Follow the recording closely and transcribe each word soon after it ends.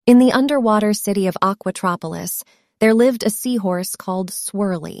In the underwater city of Aquatropolis, there lived a seahorse called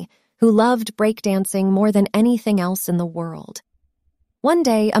Swirly, who loved breakdancing more than anything else in the world. One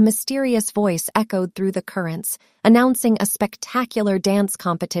day, a mysterious voice echoed through the currents, announcing a spectacular dance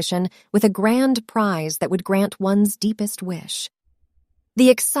competition with a grand prize that would grant one's deepest wish. The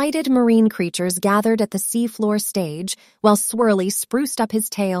excited marine creatures gathered at the seafloor stage while Swirly spruced up his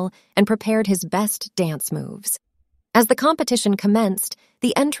tail and prepared his best dance moves. As the competition commenced,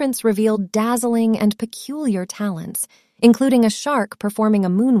 the entrants revealed dazzling and peculiar talents, including a shark performing a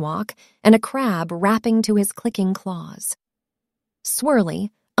moonwalk and a crab rapping to his clicking claws.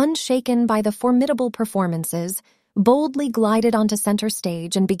 Swirly, unshaken by the formidable performances, boldly glided onto center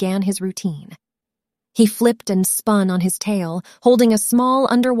stage and began his routine. He flipped and spun on his tail, holding a small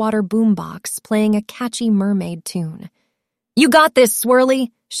underwater boombox playing a catchy mermaid tune. "You got this,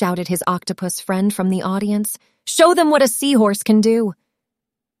 Swirly!" shouted his octopus friend from the audience. "Show them what a seahorse can do!"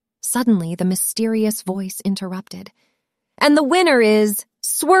 Suddenly, the mysterious voice interrupted. "And the winner is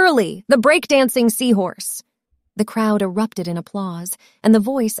Swirly, the breakdancing seahorse!" The crowd erupted in applause, and the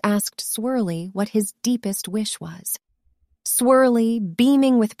voice asked Swirly what his deepest wish was. Swirly,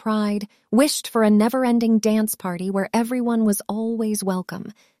 beaming with pride, wished for a never-ending dance party where everyone was always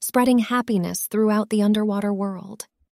welcome, spreading happiness throughout the underwater world.